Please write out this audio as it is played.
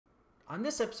On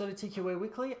this episode of TQA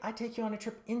Weekly, I take you on a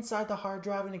trip inside the hard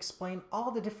drive and explain all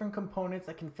the different components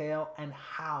that can fail and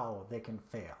how they can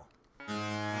fail.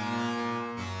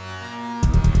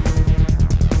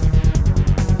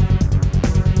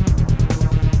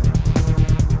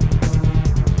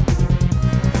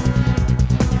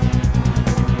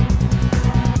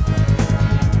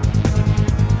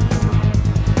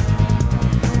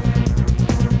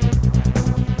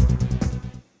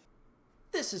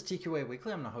 This is TQA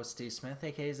Weekly. I'm the host, Steve Smith,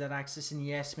 aka Z-Axis, and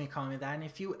yes, you may call me that. And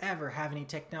if you ever have any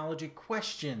technology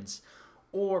questions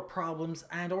or problems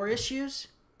and or issues,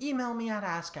 email me at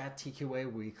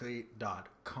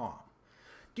ask@tqaweekly.com.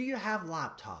 Do you have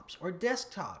laptops or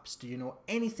desktops? Do you know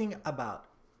anything about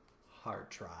hard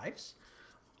drives?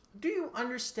 Do you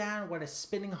understand what a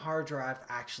spinning hard drive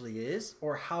actually is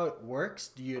or how it works?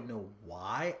 Do you know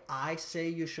why I say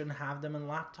you shouldn't have them in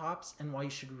laptops and why you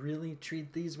should really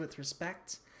treat these with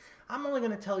respect? I'm only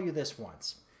going to tell you this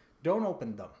once. Don't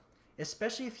open them,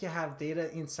 especially if you have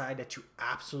data inside that you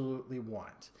absolutely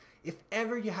want. If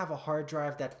ever you have a hard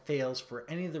drive that fails for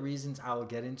any of the reasons I will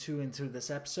get into this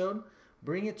episode,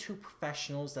 bring it to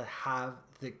professionals that have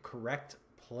the correct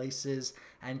places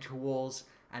and tools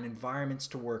and environments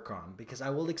to work on, because I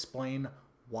will explain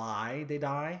why they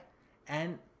die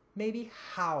and maybe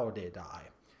how they die.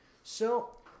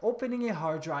 So opening a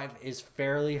hard drive is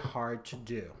fairly hard to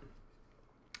do.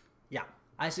 Yeah,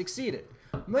 I succeeded,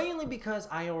 mainly because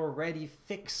I already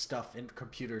fix stuff in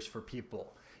computers for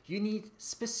people. You need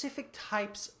specific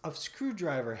types of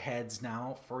screwdriver heads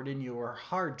now for the newer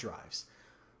hard drives.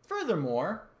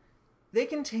 Furthermore, they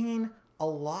contain a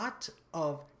lot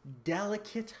of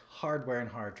delicate hardware and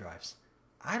hard drives.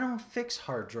 I don't fix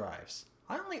hard drives.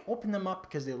 I only open them up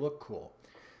because they look cool.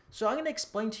 So I'm going to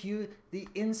explain to you the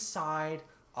inside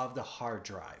of the hard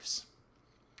drives.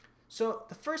 So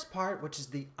the first part, which is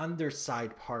the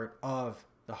underside part of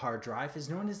the hard drive, is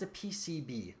known as the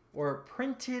PCB, or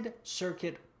printed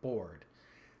circuit board.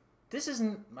 This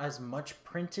isn't as much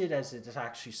printed as it is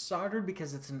actually soldered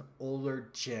because it's an older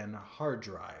gen hard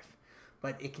drive.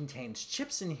 But it contains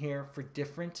chips in here for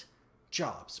different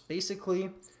jobs.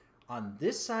 Basically, on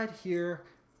this side here,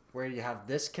 where you have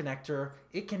this connector,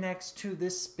 it connects to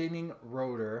this spinning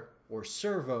rotor or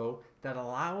servo that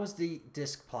allows the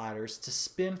disk platters to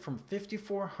spin from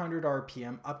 5,400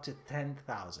 RPM up to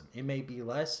 10,000. It may be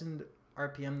less in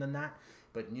RPM than that,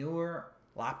 but newer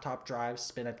laptop drives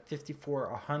spin at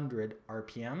 5,400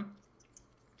 RPM,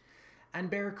 and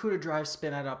Barracuda drives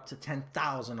spin at up to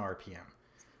 10,000 RPM.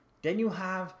 Then you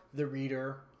have the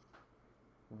reader,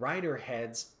 writer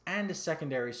heads, and a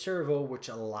secondary servo, which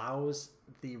allows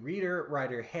the reader,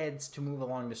 writer heads to move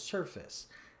along the surface.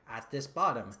 At this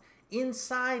bottom,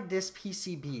 inside this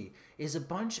PCB is a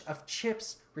bunch of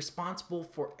chips responsible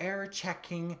for error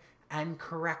checking and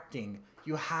correcting.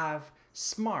 You have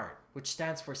S.M.A.R.T, which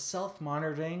stands for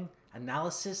Self-Monitoring,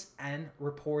 Analysis, and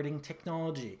Reporting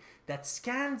Technology, that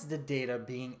scans the data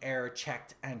being error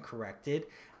checked and corrected,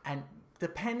 and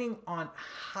depending on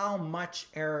how much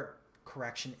error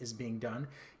correction is being done,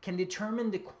 can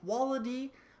determine the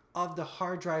quality of the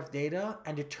hard drive data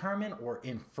and determine or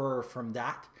infer from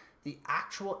that the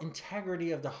actual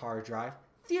integrity of the hard drive,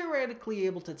 theoretically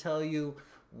able to tell you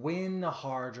when the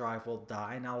hard drive will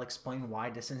die. And I'll explain why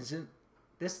this isn't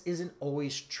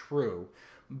always true.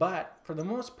 But for the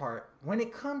most part, when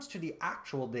it comes to the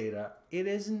actual data, it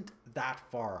isn't that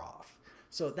far off.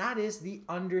 So that is the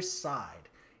underside.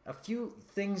 A few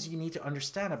things you need to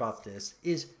understand about this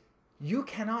is you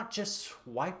cannot just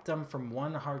swipe them from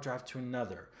one hard drive to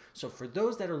another. So for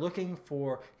those that are looking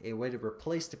for a way to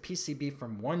replace the PCB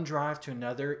from one drive to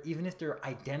another, even if they're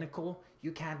identical,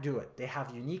 you can't do it. They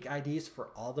have unique IDs for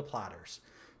all the platters.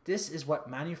 This is what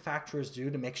manufacturers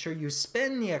do to make sure you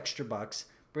spend the extra bucks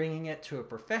bringing it to a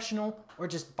professional or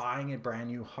just buying a brand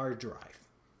new hard drive.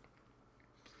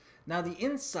 Now the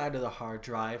inside of the hard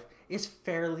drive is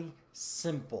fairly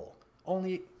simple,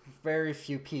 only very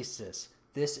few pieces.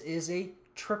 This is a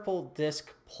triple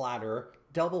disc platter,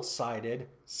 double-sided,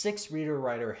 6 reader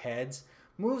writer heads,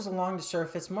 moves along the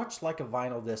surface much like a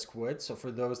vinyl disc would. So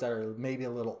for those that are maybe a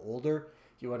little older,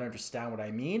 you would understand what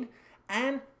I mean.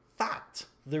 And fact,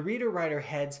 the reader writer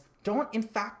heads don't in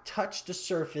fact touch the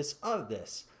surface of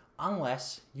this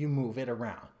unless you move it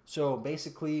around. So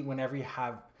basically, whenever you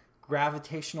have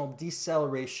gravitational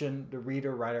deceleration, the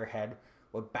reader writer head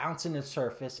will bounce in the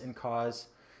surface and cause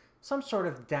some sort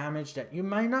of damage that you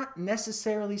might not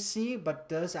necessarily see, but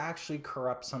does actually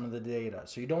corrupt some of the data.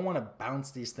 So you don't want to bounce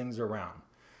these things around.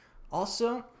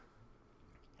 Also,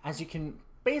 as you can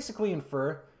basically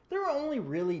infer, there are only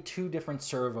really two different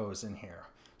servos in here.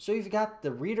 So you've got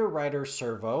the reader-writer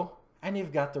servo and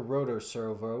you've got the rotor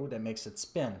servo that makes it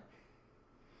spin.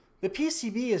 The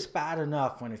PCB is bad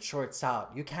enough when it shorts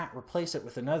out. You can't replace it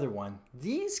with another one.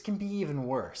 These can be even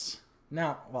worse.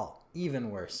 Now, well,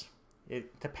 even worse.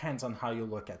 It depends on how you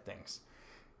look at things.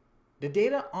 The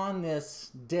data on this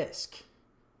disk,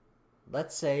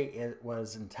 let's say it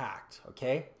was intact,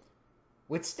 okay?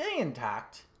 Would stay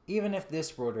intact even if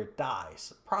this rotor dies.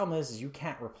 The problem is you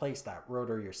can't replace that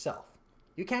rotor yourself.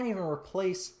 You can't even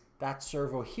replace that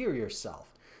servo here yourself.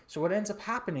 So what ends up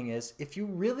happening is if you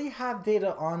really have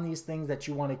data on these things that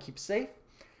you want to keep safe,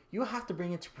 you have to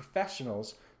bring it to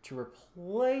professionals to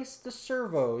replace the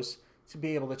servos to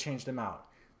be able to change them out.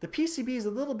 The PCB is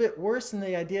a little bit worse in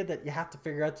the idea that you have to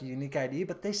figure out the unique ID,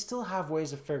 but they still have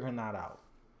ways of figuring that out.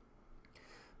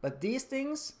 But these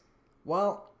things,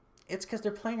 well, it's because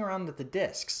they're playing around with the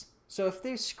disks. So if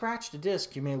they scratch the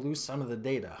disk, you may lose some of the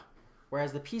data.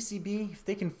 Whereas the PCB, if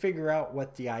they can figure out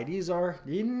what the IDs are,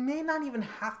 you may not even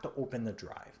have to open the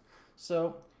drive.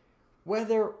 So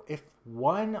if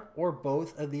one or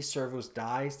both of these servos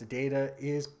dies, the data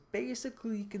is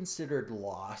basically considered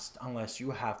lost unless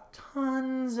you have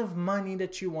tons of money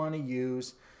that you want to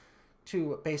use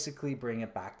to basically bring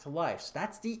it back to life. So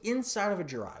that's the inside of a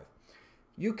drive.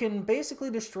 You can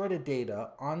basically destroy the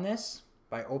data on this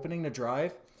by opening the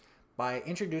drive, by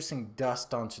introducing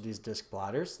dust onto these disk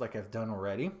bladders, like I've done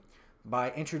already,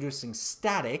 by introducing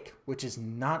static, which is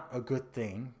not a good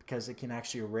thing because it can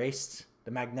actually erase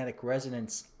the magnetic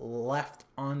resonance left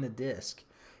on the disk.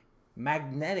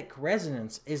 Magnetic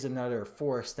resonance is another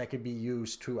force that could be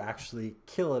used to actually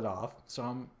kill it off. So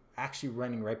I'm actually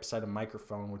running right beside a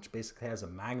microphone, which basically has a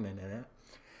magnet in it.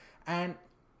 And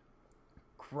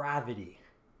gravity,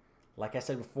 like I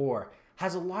said before,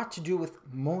 has a lot to do with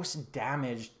most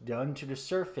damage done to the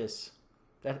surface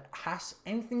that has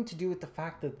anything to do with the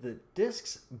fact that the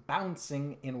disk's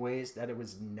bouncing in ways that it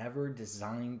was never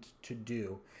designed to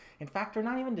do. In fact, they're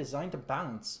not even designed to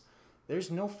bounce. There's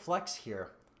no flex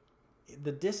here.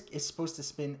 The disk is supposed to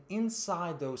spin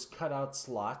inside those cutout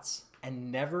slots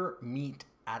and never meet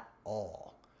at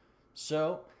all.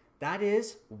 So that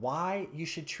is why you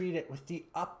should treat it with the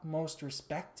utmost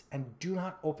respect and do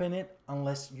not open it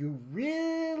unless you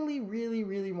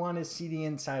really want to see the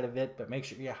inside of it, but make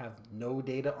sure you have no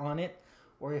data on it.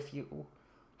 Or if you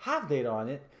have data on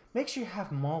it, make sure you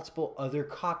have multiple other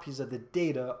copies of the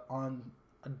data on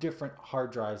different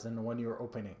hard drives than the one you're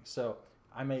opening. So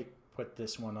I may put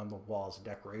this one on the wall as a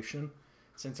decoration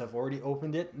since I've already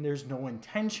opened it and there's no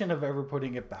intention of ever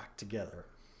putting it back together.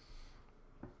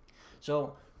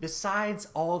 So besides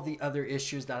all the other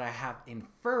issues that I have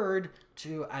inferred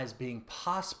to as being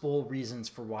possible reasons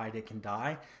for why they can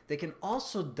die, they can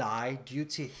also die due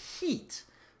to heat.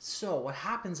 So what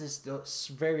happens is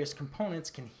those various components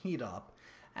can heat up,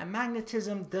 and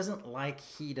magnetism doesn't like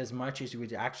heat as much as you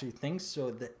would actually think,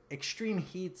 so the extreme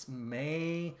heats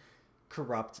may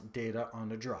corrupt data on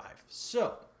the drive.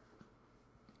 So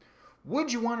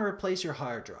would you want to replace your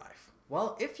hard drive?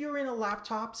 Well, if you're in a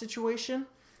laptop situation,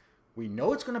 we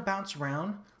know it's going to bounce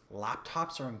around.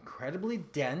 Laptops are incredibly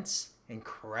dense,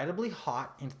 incredibly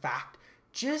hot. In fact,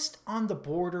 just on the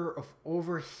border of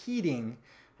overheating.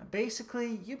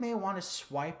 Basically, you may want to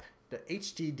swipe the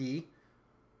HDD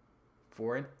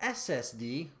for an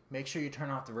SSD. Make sure you turn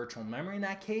off the virtual memory in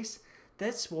that case.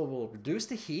 This will reduce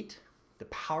the heat, the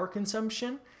power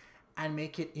consumption, and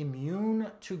make it immune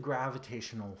to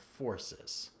gravitational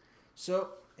forces. So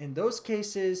in those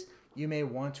cases, you may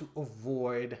want to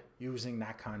avoid using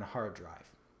that kind of hard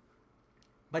drive.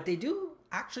 But they do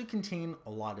actually contain a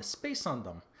lot of space on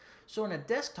them. So in a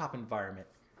desktop environment,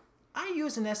 I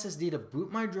use an SSD to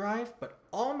boot my drive, but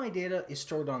all my data is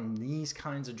stored on these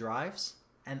kinds of drives,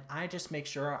 and I just make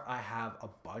sure I have a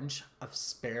bunch of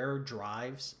spare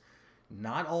drives,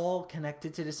 not all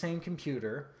connected to the same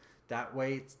computer. That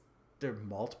way there are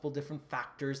multiple different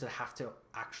factors that have to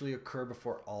actually occur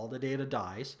before all the data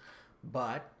dies.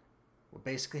 But what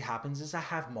basically happens is I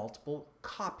have multiple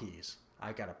copies.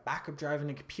 I got a backup drive in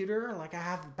a computer, like I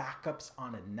have backups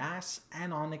on a NAS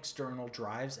and on external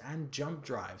drives and jump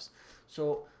drives.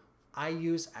 So I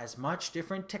use as much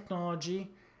different technology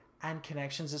and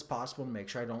connections as possible to make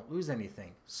sure I don't lose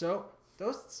anything. So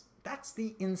that's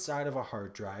the inside of a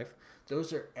hard drive.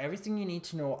 Those are everything you need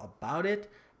to know about it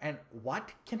and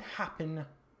what can happen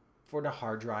for the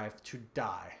hard drive to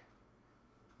die.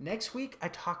 Next week, I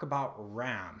talk about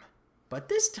RAM. But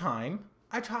this time,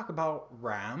 I talk about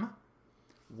RAM,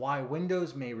 why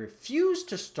Windows may refuse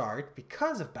to start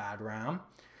because of bad RAM,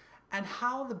 and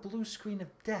how the blue screen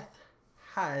of death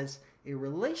has a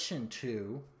relation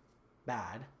to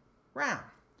bad RAM.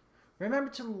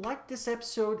 Remember to like this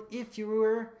episode if you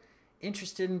were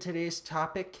interested in today's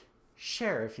topic,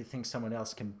 share if you think someone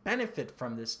else can benefit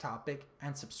from this topic,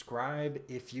 and subscribe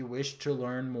if you wish to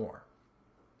learn more.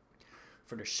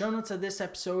 For the show notes of this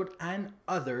episode and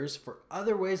others, for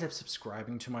other ways of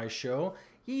subscribing to my show,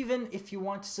 even if you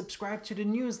want to subscribe to the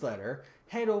newsletter,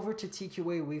 head over to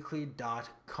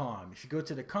tqaweekly.com. If you go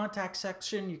to the contact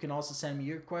section, you can also send me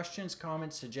your questions,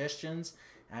 comments, suggestions,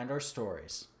 and our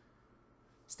stories.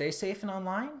 Stay safe and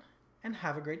online, and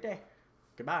have a great day.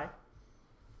 Goodbye.